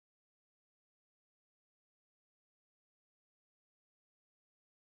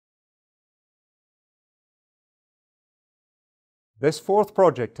This fourth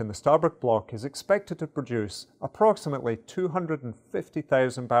project in the Stabroek Block is expected to produce approximately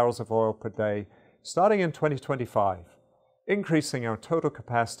 250,000 barrels of oil per day starting in 2025, increasing our total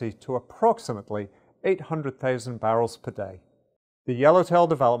capacity to approximately 800,000 barrels per day. The Yellowtail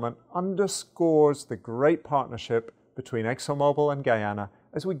development underscores the great partnership between ExxonMobil and Guyana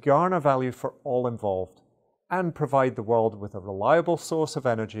as we garner value for all involved and provide the world with a reliable source of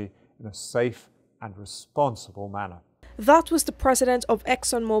energy in a safe and responsible manner. That was the president of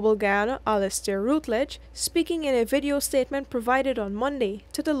ExxonMobil Guyana, Alistair Routledge, speaking in a video statement provided on Monday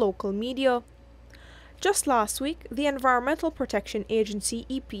to the local media. Just last week, the Environmental Protection Agency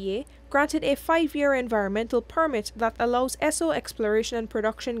 (EPA) granted a 5-year environmental permit that allows Esso Exploration and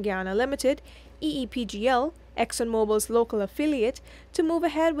Production Guyana Limited, EEPGL, ExxonMobil's local affiliate, to move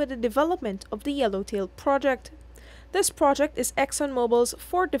ahead with the development of the Yellowtail project. This project is ExxonMobil's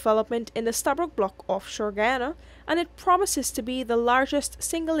fourth development in the Stabroek Block offshore Guyana, and it promises to be the largest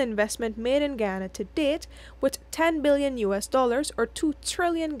single investment made in Guyana to date, with $10 billion or 2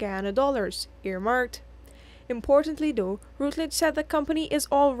 trillion Guyana dollars earmarked. Importantly though, Routledge said the company is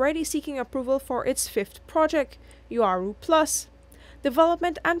already seeking approval for its fifth project, Uaru Plus.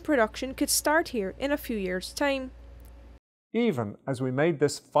 Development and production could start here in a few years' time. Even as we made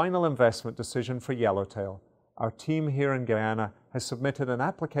this final investment decision for Yellowtail, our team here in Guyana has submitted an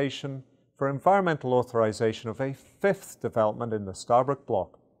application for environmental authorization of a fifth development in the Stabroek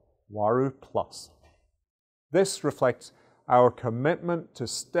Block, Uaru Plus. This reflects our commitment to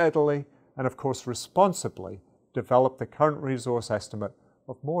steadily and of course responsibly develop the current resource estimate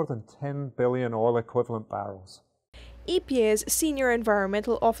of more than 10 billion oil equivalent barrels. EPA's Senior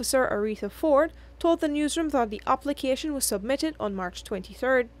Environmental Officer Aretha Ford told the newsroom that the application was submitted on March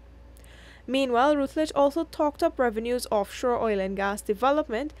 23rd. Meanwhile, Routledge also talked up revenues offshore oil and gas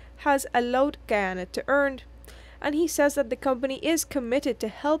development has allowed Guyana to earn, and he says that the company is committed to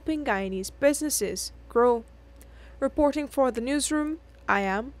helping Guyanese businesses grow. Reporting for the newsroom, I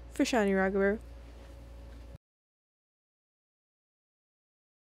am Fishani Raghavar.